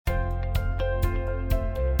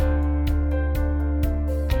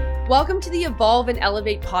Welcome to the Evolve and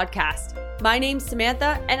Elevate podcast. My name's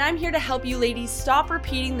Samantha, and I'm here to help you ladies stop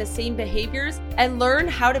repeating the same behaviors and learn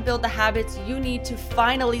how to build the habits you need to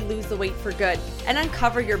finally lose the weight for good and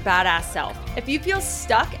uncover your badass self. If you feel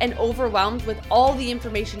stuck and overwhelmed with all the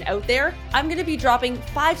information out there, I'm going to be dropping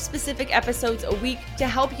 5 specific episodes a week to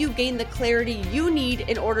help you gain the clarity you need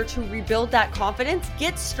in order to rebuild that confidence,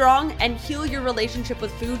 get strong, and heal your relationship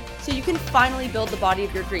with food so you can finally build the body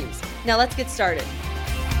of your dreams. Now let's get started.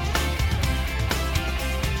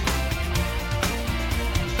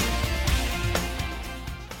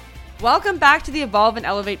 Welcome back to the Evolve and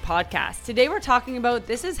Elevate podcast. Today we're talking about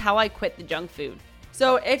this is how I quit the junk food.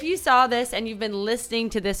 So if you saw this and you've been listening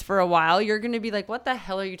to this for a while, you're going to be like, what the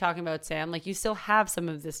hell are you talking about, Sam? Like, you still have some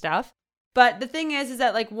of this stuff. But the thing is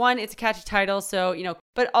that like, one, it's a catchy title. So,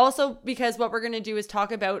 but also because what we're going to do is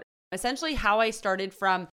talk about essentially how I started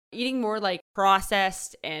from eating more like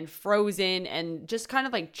processed and frozen and just kind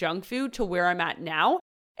of like junk food to where I'm at now.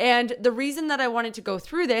 And the reason that I wanted to go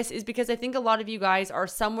through this is because I think a lot of you guys are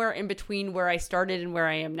somewhere in between where I started and where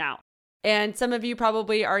I am now. And some of you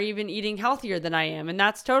probably are even eating healthier than I am. And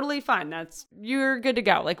that's totally fine. You're good to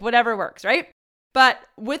go. Like whatever works, right? But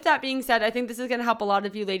with that being said, I think this is going to help a lot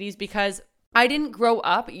of you ladies because I didn't grow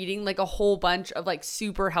up eating like a whole bunch of like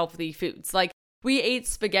super healthy foods. Like we ate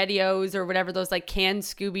SpaghettiOs or whatever, those like canned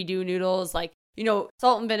Scooby-Doo noodles, like,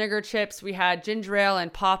 salt and vinegar chips. We had ginger ale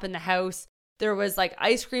and pop in the house. There was like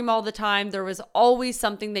ice cream all the time. There was always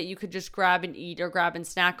something that you could just grab and eat or grab and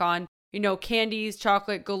snack on. Candies,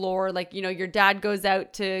 chocolate galore. Like, your dad goes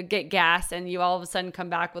out to get gas and you all of a sudden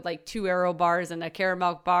come back with like 2 Aero bars and a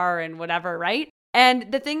caramel bar and whatever, right?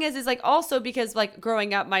 And the thing is like also because like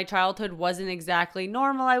growing up, my childhood wasn't exactly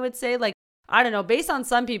normal, I would say. Like, I don't know, based on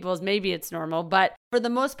some people's, maybe it's normal. But for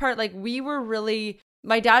the most part, like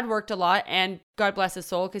my dad worked a lot and God bless his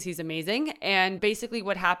soul because he's amazing. And basically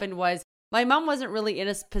what happened was, my mom wasn't really in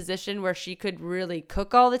a position where she could really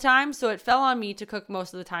cook all the time. So it fell on me to cook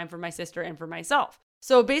most of the time for my sister and for myself.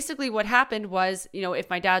 So basically what happened was, if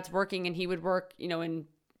my dad's working and he would work,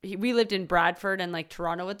 we lived in Bradford and like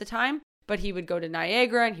Toronto at the time, but he would go to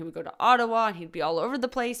Niagara and he would go to Ottawa and he'd be all over the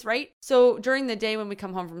place, right? So during the day when we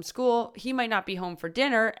come home from school, he might not be home for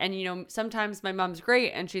dinner. And, sometimes my mom's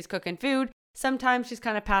great and she's cooking food. Sometimes she's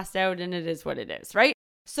kind of passed out and it is what it is, right?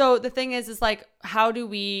 So the thing is like, how do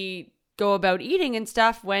we go about eating and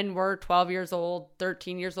stuff when we're 12 years old,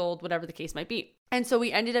 13 years old, whatever the case might be. And so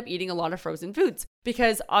we ended up eating a lot of frozen foods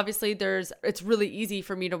because obviously it's really easy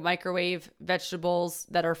for me to microwave vegetables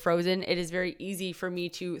that are frozen. It is very easy for me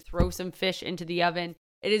to throw some fish into the oven.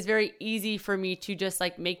 It is very easy for me to just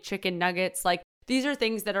like make chicken nuggets. Like these are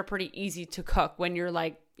things that are pretty easy to cook when you're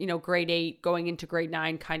like, grade 8 going into grade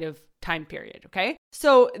 9 kind of time period. Okay.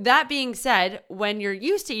 So that being said, when you're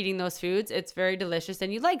used to eating those foods, it's very delicious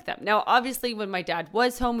and you like them. Now, obviously when my dad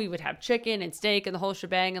was home, we would have chicken and steak and the whole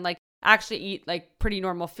shebang and like actually eat like pretty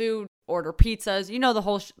normal food, order pizzas, the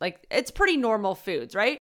whole, it's pretty normal foods,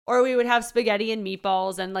 right? Or we would have spaghetti and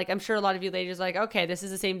meatballs. And like, I'm sure a lot of you ladies are like, okay, this is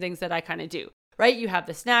the same things that I kind of do, right? You have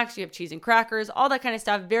the snacks, you have cheese and crackers, all that kind of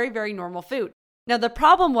stuff. Very, very normal food. Now, the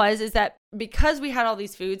problem is that because we had all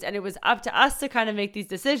these foods and it was up to us to kind of make these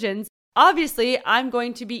decisions, obviously I'm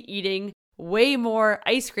going to be eating way more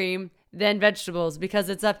ice cream than vegetables because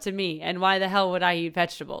it's up to me. And why the hell would I eat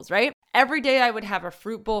vegetables, right? Every day I would have a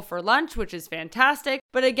fruit bowl for lunch, which is fantastic.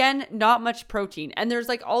 But again, not much protein. And there's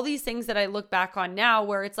like all these things that I look back on now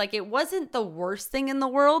where it's like, it wasn't the worst thing in the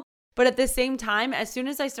world. But at the same time, as soon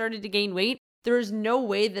as I started to gain weight, there was no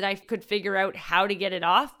way that I could figure out how to get it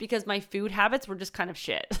off because my food habits were just kind of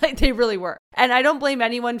shit. Like they really were. And I don't blame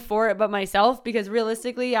anyone for it but myself because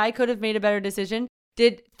realistically, I could have made a better decision.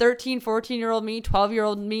 Did 13, 14-year-old me,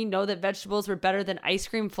 12-year-old me know that vegetables were better than ice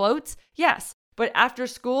cream floats? Yes. But after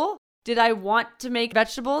school, did I want to make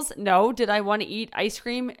vegetables? No. Did I want to eat ice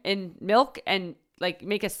cream and milk and like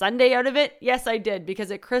make a sundae out of it? Yes, I did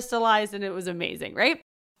because it crystallized and it was amazing, right?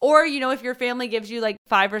 Or, if your family gives you like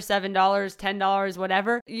 $5 or $7, $10,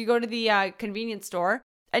 whatever, you go to the convenience store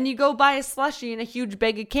and you go buy a slushie and a huge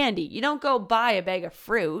bag of candy. You don't go buy a bag of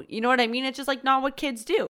fruit. You know what I mean? It's just like not what kids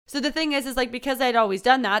do. So the thing is like because I'd always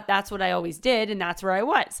done that, that's what I always did and that's where I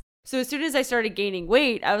was. So as soon as I started gaining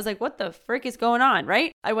weight, I was like, what the frick is going on,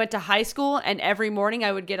 right? I went to high school and every morning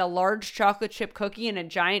I would get a large chocolate chip cookie and a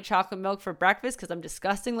giant chocolate milk for breakfast because I'm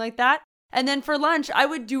disgusting like that. And then for lunch, I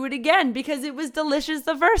would do it again because it was delicious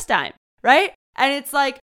the first time, right? And it's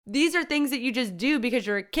like, these are things that you just do because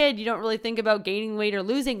you're a kid. You don't really think about gaining weight or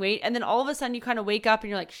losing weight. And then all of a sudden you kind of wake up and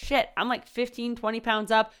you're like, shit, I'm like 15, 20 pounds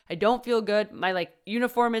up. I don't feel good. My like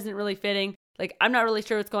uniform isn't really fitting. Like I'm not really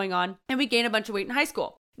sure what's going on. And we gain a bunch of weight in high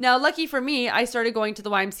school. Now, lucky for me, I started going to the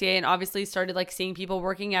YMCA and obviously started like seeing people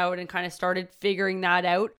working out and kind of started figuring that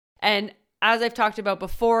out. And as I've talked about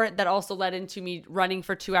before, that also led into me running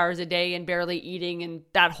for 2 hours a day and barely eating and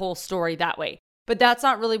that whole story that way. But that's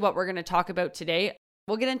not really what we're going to talk about today.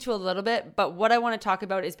 We'll get into a little bit, but what I want to talk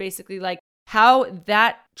about is basically like how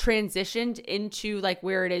that transitioned into like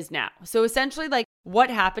where it is now. So essentially like what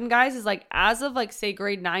happened, guys, is like as of like say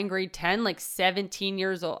grade 9, grade 10, like 17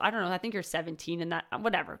 years old. I don't know. I think you're 17 and that,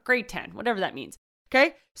 whatever, grade 10, whatever that means.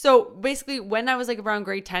 Okay. So basically when I was like around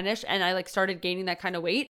grade 10ish and I like started gaining that kind of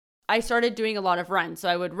weight, I started doing a lot of runs. So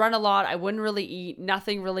I would run a lot. I wouldn't really eat.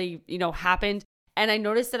 Nothing really, happened. And I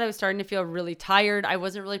noticed that I was starting to feel really tired. I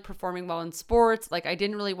wasn't really performing well in sports. Like I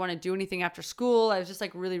didn't really want to do anything after school. I was just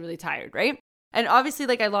like really, really tired, right? And obviously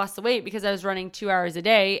like I lost the weight because I was running 2 hours a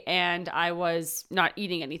day and I was not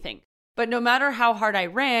eating anything. But no matter how hard I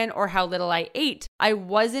ran or how little I ate, I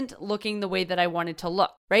wasn't looking the way that I wanted to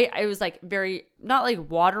look, right? I was like very, not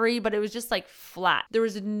like watery, but it was just like flat. There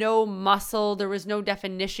was no muscle. There was no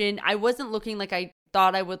definition. I wasn't looking like I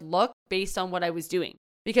thought I would look based on what I was doing.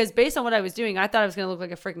 Because based on what I was doing, I thought I was going to look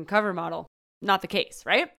like a freaking cover model. Not the case,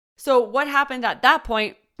 right? So what happened at that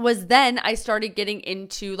point was then I started getting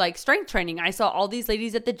into like strength training. I saw all these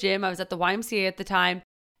ladies at the gym. I was at the YMCA at the time,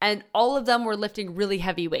 and all of them were lifting really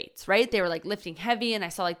heavy weights, right? They were like lifting heavy, and I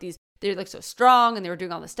saw like they looked so strong and they were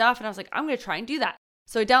doing all this stuff. And I was like, I'm going to try and do that.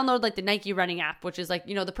 So I downloaded like the Nike running app, which is like,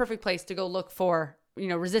 the perfect place to go look for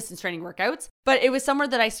resistance training workouts. But it was somewhere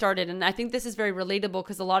that I started. And I think this is very relatable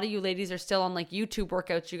because a lot of you ladies are still on like YouTube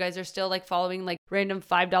workouts. You guys are still like following like random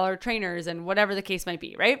 $5 trainers and whatever the case might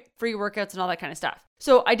be, right? Free workouts and all that kind of stuff.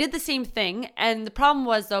 So I did the same thing. And the problem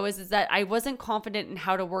was though, is that I wasn't confident in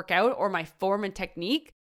how to work out or my form and technique.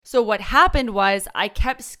 So what happened was I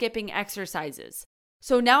kept skipping exercises.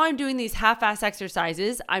 So now I'm doing these half-ass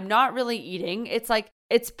exercises. I'm not really eating.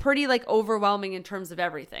 It's pretty like overwhelming in terms of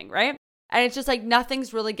everything, right? And it's just like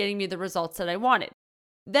nothing's really getting me the results that I wanted.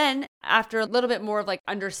 Then after a little bit more of like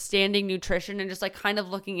understanding nutrition and just like kind of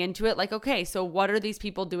looking into it, like, okay, so what are these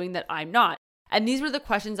people doing that I'm not? And these were the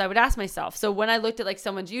questions I would ask myself. So when I looked at like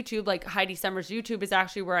someone's YouTube, like Heidi Summers' YouTube is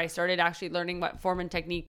actually where I started actually learning what form and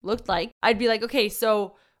technique looked like. I'd be like, okay,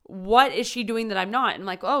 so what is she doing that I'm not? And I'm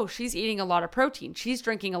like, oh, she's eating a lot of protein. She's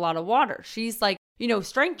drinking a lot of water. She's like,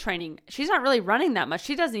 strength training. She's not really running that much.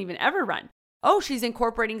 She doesn't even ever run. Oh, she's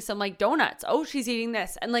incorporating some like donuts. Oh, she's eating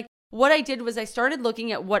this. And like what I did was I started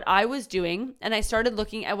looking at what I was doing and I started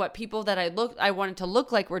looking at what people that I wanted to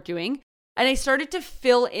look like were doing. And I started to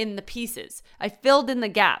fill in the pieces. I filled in the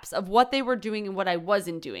gaps of what they were doing and what I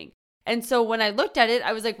wasn't doing. And so when I looked at it,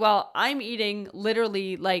 I was like, well, I'm eating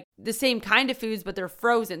literally like the same kind of foods, but they're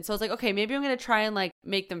frozen. So I was like, okay, maybe I'm going to try and like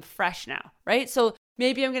make them fresh now, right? So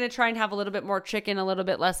maybe I'm going to try and have a little bit more chicken, a little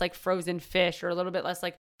bit less like frozen fish, or a little bit less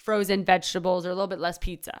like frozen vegetables, or a little bit less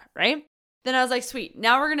pizza, right? Then I was like, sweet,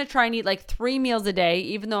 now we're going to try and eat like 3 meals a day,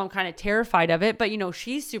 even though I'm kind of terrified of it. But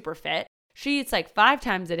she's super fit. She eats like 5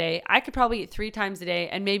 times a day. I could probably eat 3 times a day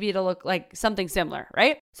and maybe it'll look like something similar,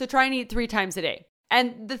 right? So try and eat 3 times a day.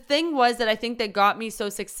 And the thing was that I think that got me so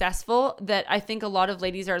successful that I think a lot of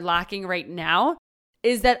ladies are lacking right now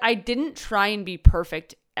is that I didn't try and be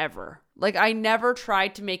perfect ever. Like I never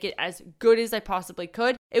tried to make it as good as I possibly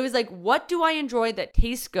could. It was like, what do I enjoy that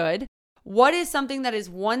tastes good? What is something that is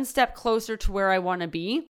one step closer to where I want to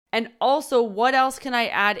be? And also, what else can I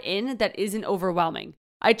add in that isn't overwhelming?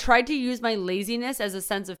 I tried to use my laziness as a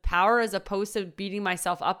sense of power as opposed to beating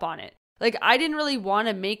myself up on it. Like I didn't really want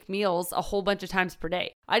to make meals a whole bunch of times per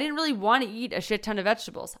day. I didn't really want to eat a shit ton of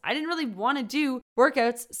vegetables. I didn't really want to do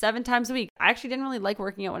workouts 7 times a week. I actually didn't really like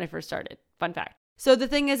working out when I first started. Fun fact. So the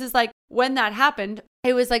thing is like when that happened,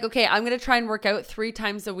 it was like, okay, I'm going to try and work out 3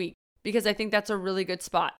 times a week because I think that's a really good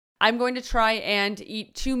spot. I'm going to try and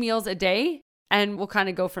eat 2 meals a day and we'll kind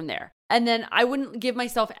of go from there. And then I wouldn't give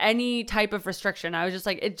myself any type of restriction. I was just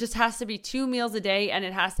like, it just has to be 2 meals a day and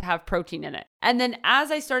it has to have protein in it. And then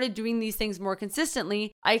as I started doing these things more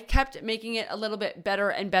consistently, I kept making it a little bit better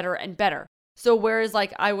and better and better. So whereas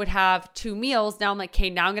like I would have 2 meals, now I'm like, okay,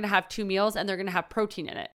 now I'm going to have 2 meals and they're going to have protein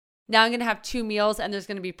in it. Now I'm going to have 2 meals and there's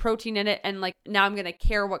going to be protein in it. And like now I'm going to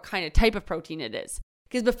care what kind of type of protein it is.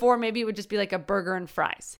 Because before maybe it would just be like a burger and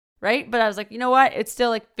fries, right? But I was like, you know what? It's still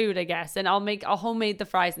like food, I guess. And I'll homemade the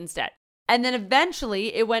fries instead. And then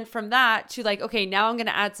eventually it went from that to like, okay, now I'm going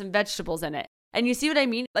to add some vegetables in it. And you see what I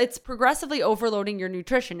mean? It's progressively overloading your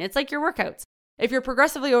nutrition. It's like your workouts. If you're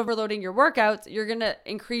progressively overloading your workouts, you're going to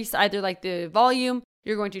increase either like the volume,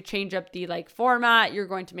 you're going to change up the like format, you're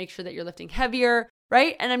going to make sure that you're lifting heavier,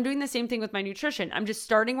 right? And I'm doing the same thing with my nutrition. I'm just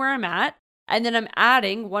starting where I'm at And then I'm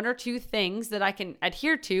adding 1 or 2 things that I can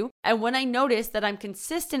adhere to. And when I notice that I'm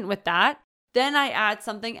consistent with that, then I add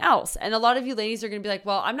something else. And a lot of you ladies are going to be like,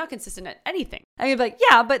 well, I'm not consistent at anything. I'm going to be like,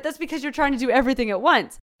 yeah, but that's because you're trying to do everything at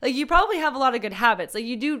once. Like you probably have a lot of good habits. Like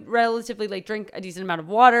you do relatively like drink a decent amount of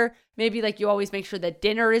water. Maybe like you always make sure that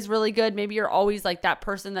dinner is really good. Maybe you're always like that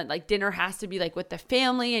person that like dinner has to be like with the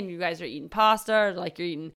family and you guys are eating pasta or like you're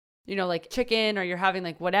eating, like chicken or you're having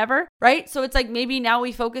like whatever, right? So it's like maybe now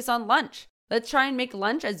we focus on lunch. Let's try and make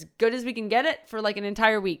lunch as good as we can get it for like an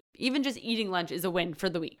entire week. Even just eating lunch is a win for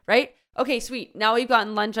the week, right? Okay, sweet. Now we've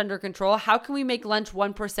gotten lunch under control. How can we make lunch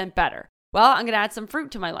 1% better? Well, I'm going to add some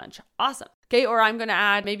fruit to my lunch. Awesome. Okay. Or I'm going to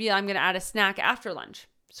add a snack after lunch.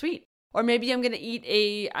 Sweet. Or maybe I'm going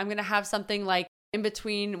to have something like in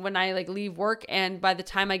between when I like leave work and by the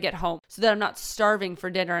time I get home so that I'm not starving for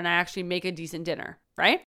dinner and I actually make a decent dinner,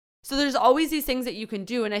 right? So there's always these things that you can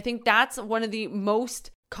do. And I think that's one of the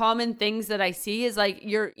most common things that I see is like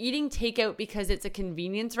you're eating takeout because it's a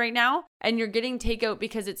convenience right now and you're getting takeout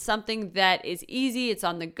because it's something that is easy, it's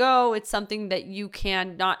on the go, it's something that you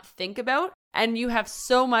can not think about and you have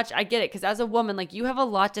so much. I get it because as a woman, like you have a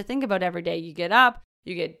lot to think about every day. You get up,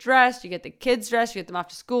 you get dressed, you get the kids dressed, you get them off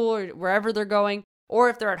to school or wherever they're going. Or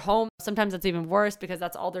if they're at home, sometimes that's even worse because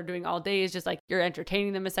that's all they're doing all day is just like you're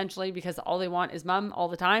entertaining them essentially because all they want is mom all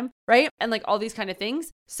the time, right? And like all these kind of things.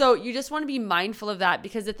 So you just want to be mindful of that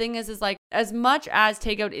because the thing is like as much as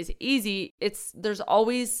takeout is easy, there's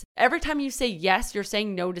always, every time you say yes, you're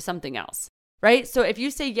saying no to something else, right? So if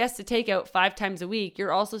you say yes to takeout 5 times a week,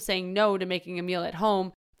 you're also saying no to making a meal at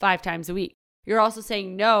home 5 times a week. You're also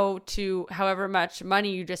saying no to however much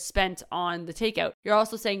money you just spent on the takeout. You're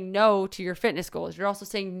also saying no to your fitness goals. You're also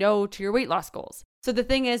saying no to your weight loss goals. So the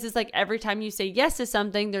thing is like every time you say yes to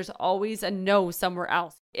something, there's always a no somewhere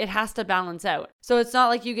else. It has to balance out. So it's not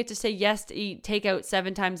like you get to say yes to eat takeout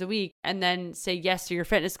 7 times a week and then say yes to your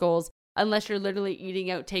fitness goals unless you're literally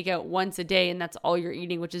eating out takeout once a day and that's all you're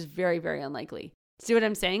eating, which is very, very unlikely. See what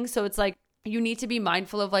I'm saying? So it's like you need to be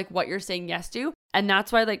mindful of like what you're saying yes to. And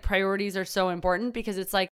that's why like priorities are so important because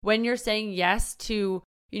it's like when you're saying yes to,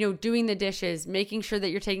 doing the dishes, making sure that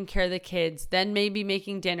you're taking care of the kids, then maybe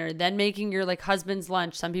making dinner, then making your like husband's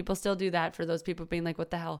lunch. Some people still do that for those people being like,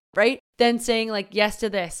 what the hell, right? Then saying like yes to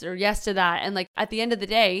this or yes to that. And like at the end of the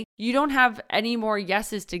day, you don't have any more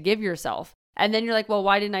yeses to give yourself. And then you're like, well,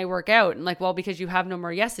 why didn't I work out? And like, well, because you have no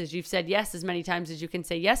more yeses. You've said yes as many times as you can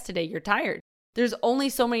say yes today. You're tired. There's only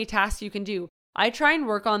so many tasks you can do. I try and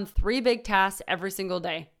work on 3 big tasks every single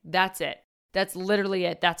day. That's it. That's literally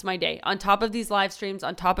it. That's my day. On top of these live streams,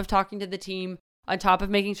 on top of talking to the team, on top of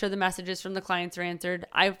making sure the messages from the clients are answered,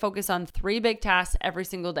 I focus on 3 big tasks every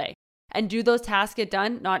single day. And do those tasks get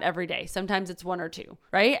done? Not every day. Sometimes it's 1 or 2,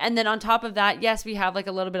 right? And then on top of that, yes, we have like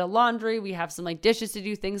a little bit of laundry. We have some like dishes to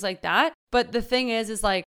do, things like that. But the thing is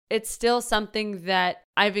like, it's still something that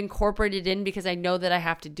I've incorporated in because I know that I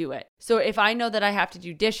have to do it. So if I know that I have to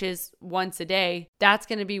do dishes once a day, that's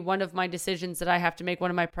going to be one of my decisions that I have to make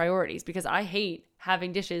one of my priorities because I hate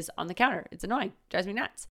having dishes on the counter. It's annoying, drives me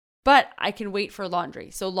nuts. But I can wait for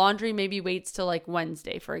laundry. So laundry maybe waits till like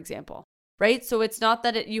Wednesday, for example, right? So it's not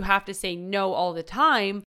that you have to say no all the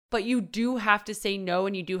time, but you do have to say no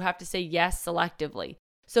and you do have to say yes selectively.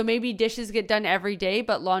 So maybe dishes get done every day,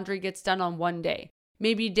 but laundry gets done on one day.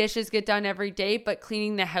 Maybe dishes get done every day, but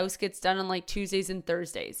cleaning the house gets done on like Tuesdays and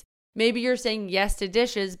Thursdays. Maybe you're saying yes to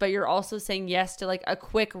dishes, but you're also saying yes to like a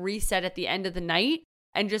quick reset at the end of the night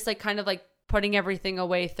and just like kind of like putting everything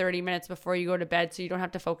away 30 minutes before you go to bed so you don't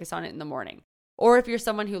have to focus on it in the morning. Or if you're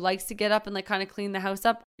someone who likes to get up and like kind of clean the house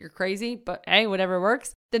up, you're crazy, but hey, whatever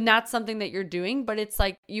works, then that's something that you're doing. But it's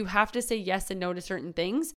like you have to say yes and no to certain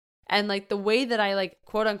things. And like the way that I like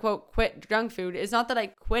quote unquote quit junk food is not that I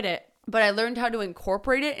quit it, but I learned how to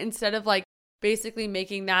incorporate it instead of like basically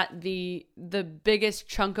making that the biggest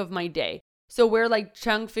chunk of my day. So where like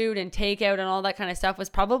junk food and takeout and all that kind of stuff was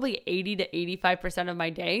probably 80 to 85% of my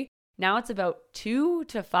day, now it's about 2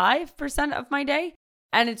 to 5% of my day.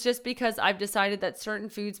 And it's just because I've decided that certain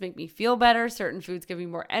foods make me feel better, certain foods give me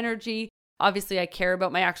more energy. Obviously, I care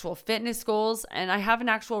about my actual fitness goals and I have an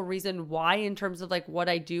actual reason why in terms of like what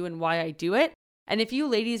I do and why I do it. And if you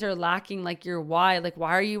ladies are lacking like your why, like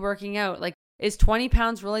why are you working out? Like is 20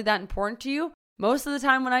 pounds really that important to you? Most of the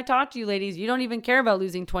time when I talk to you ladies, you don't even care about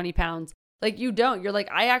losing 20 pounds. Like you don't. You're like,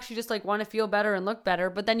 I actually just like want to feel better and look better.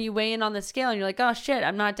 But then you weigh in on the scale and you're like, oh shit,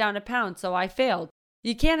 I'm not down a pound. So I failed.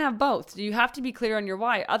 You can't have both. You have to be clear on your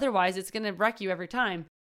why. Otherwise, it's going to wreck you every time.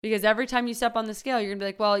 Because every time you step on the scale, you're going to be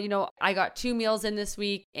like, well, you know, I got 2 meals in this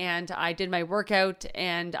week and I did my workout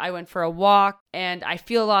and I went for a walk and I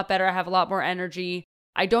feel a lot better. I have a lot more energy.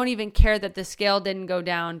 I don't even care that the scale didn't go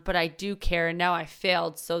down, but I do care. And now I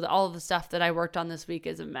failed. So all of the stuff that I worked on this week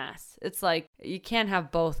is a mess. It's like, you can't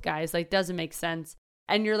have both, guys. Like, doesn't make sense.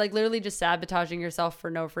 And you're like literally just sabotaging yourself for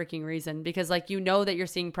no freaking reason, because like, you know that you're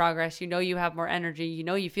seeing progress. You know, you have more energy. You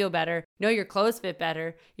know, you feel better. You know, your clothes fit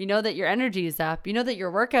better. You know that your energy is up. You know that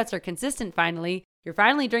your workouts are consistent finally. You're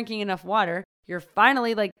finally drinking enough water. You're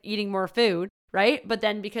finally like eating more food, right? But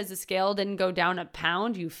then because the scale didn't go down a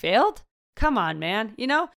pound, you failed? Come on, man. You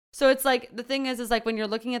know? So it's like, the thing is like when you're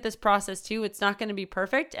looking at this process too, it's not going to be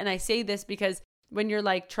perfect. And I say this because when you're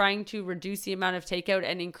like trying to reduce the amount of takeout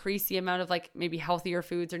and increase the amount of like maybe healthier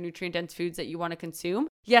foods or nutrient dense foods that you want to consume,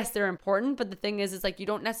 yes, they're important. But the thing is like, you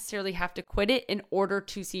don't necessarily have to quit it in order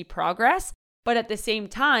to see progress. But at the same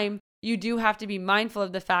time, you do have to be mindful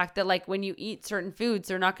of the fact that like when you eat certain foods,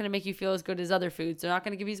 they're not going to make you feel as good as other foods. They're not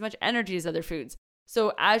going to give you as much energy as other foods.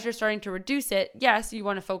 So as you're starting to reduce it, yes, you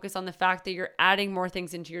want to focus on the fact that you're adding more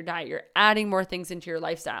things into your diet. You're adding more things into your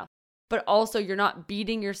lifestyle. But also you're not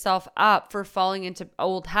beating yourself up for falling into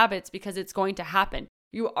old habits, because it's going to happen.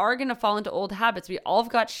 You are going to fall into old habits. We all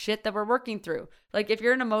have got shit that we're working through. Like if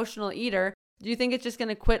you're an emotional eater, do you think it's just going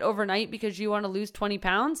to quit overnight because you want to lose 20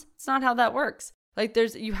 pounds? It's not how that works. Like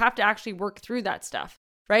you have to actually work through that stuff,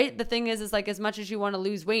 right? The thing is like as much as you want to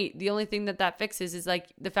lose weight, the only thing that fixes is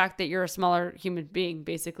like the fact that you're a smaller human being,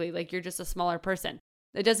 basically. Like you're just a smaller person.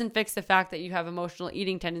 It doesn't fix the fact that you have emotional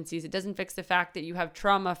eating tendencies. It doesn't fix the fact that you have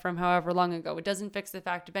trauma from however long ago. It doesn't fix the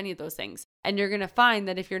fact of any of those things. And you're going to find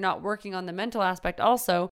that if you're not working on the mental aspect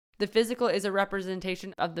also, the physical is a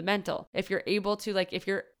representation of the mental. If you're able to, like, if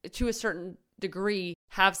you're to a certain degree,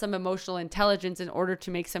 have some emotional intelligence in order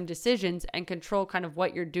to make some decisions and control kind of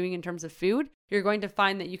what you're doing in terms of food, you're going to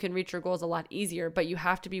find that you can reach your goals a lot easier, but you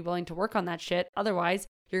have to be willing to work on that shit. Otherwise,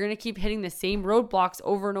 you're going to keep hitting the same roadblocks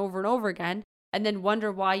over and over and over again, and then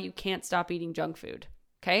wonder why you can't stop eating junk food.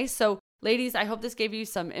 Okay. So ladies, I hope this gave you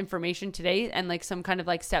some information today and like some kind of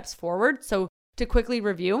like steps forward. So to quickly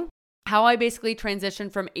review how I basically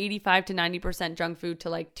transitioned from 85 to 90% junk food to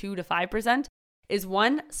like 2 to 5% is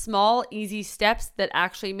one, small, easy steps that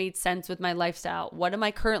actually made sense with my lifestyle. What am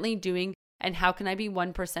I currently doing and how can I be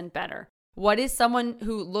 1% better? What is someone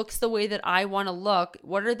who looks the way that I want to look?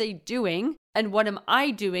 What are they doing? And what am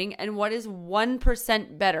I doing? And what is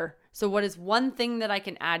 1% better? So what is one thing that I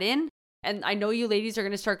can add in? And I know you ladies are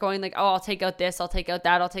going to start going like, oh, I'll take out this, I'll take out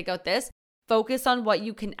that, I'll take out this. Focus on what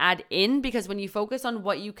you can add in, because when you focus on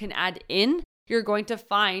what you can add in, you're going to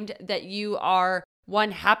find that you are,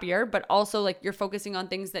 one, happier, but also like you're focusing on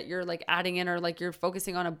things that you're like adding in, or like you're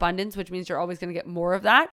focusing on abundance, which means you're always going to get more of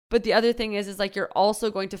that. But the other thing is like you're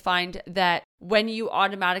also going to find that when you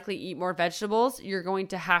automatically eat more vegetables, you're going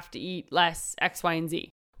to have to eat less X, Y, and Z.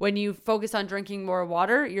 When you focus on drinking more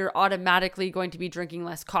water, you're automatically going to be drinking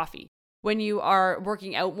less coffee. When you are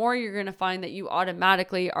working out more, you're going to find that you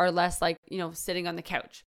automatically are less like, sitting on the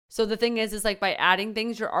couch. So the thing is like by adding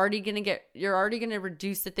things, you're already going to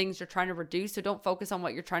reduce the things you're trying to reduce. So don't focus on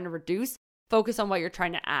what you're trying to reduce. Focus on what you're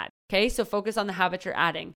trying to add. Okay. So focus on the habits you're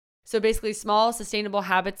adding. So basically small, sustainable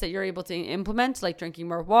habits that you're able to implement, like drinking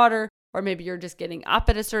more water, or maybe you're just getting up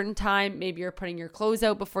at a certain time. Maybe you're putting your clothes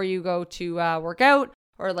out before you go to work out,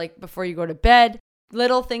 or like before you go to bed.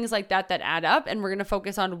 Little things like that add up. And we're going to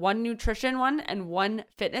focus on one nutrition one and one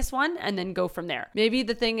fitness one, and then go from there. Maybe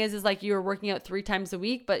the thing is like you're working out 3 times a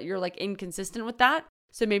week, but you're like inconsistent with that.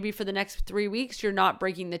 So maybe for the next 3 weeks, you're not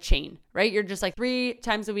breaking the chain, right? You're just like 3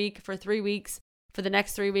 times a week for 3 weeks for the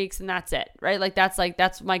next 3 weeks, and that's it, right?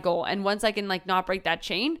 That's my goal. And once I can like not break that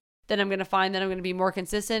chain, then I'm going to find that I'm going to be more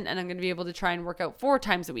consistent, and I'm going to be able to try and work out 4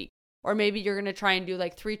 times a week. Or maybe you're going to try and do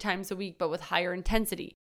like 3 times a week, but with higher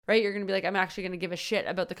intensity. Right? You're going to be like, I'm actually going to give a shit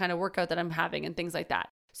about the kind of workout that I'm having and things like that.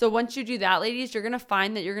 So once you do that, ladies, you're going to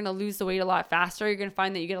find that you're going to lose the weight a lot faster. You're going to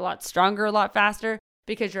find that you get a lot stronger a lot faster,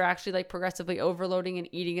 because you're actually like progressively overloading and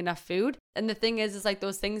eating enough food. And the thing is like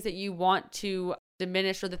those things that you want to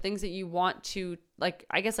diminish, or the things that you want to like,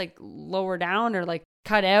 I guess like lower down or like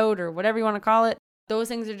cut out or whatever you want to call it, those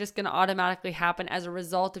things are just going to automatically happen as a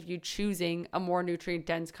result of you choosing a more nutrient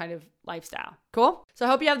dense kind of lifestyle. Cool? So I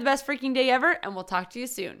hope you have the best freaking day ever, and we'll talk to you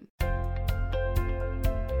soon.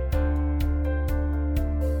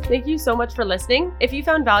 Thank you so much for listening. If you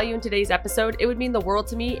found value in today's episode, it would mean the world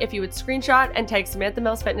to me if you would screenshot and tag Samantha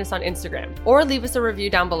Mills Fitness on Instagram, or leave us a review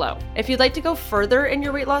down below. If you'd like to go further in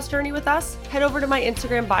your weight loss journey with us, head over to my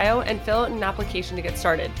Instagram bio and fill out an application to get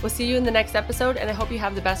started. We'll see you in the next episode, and I hope you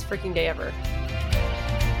have the best freaking day ever.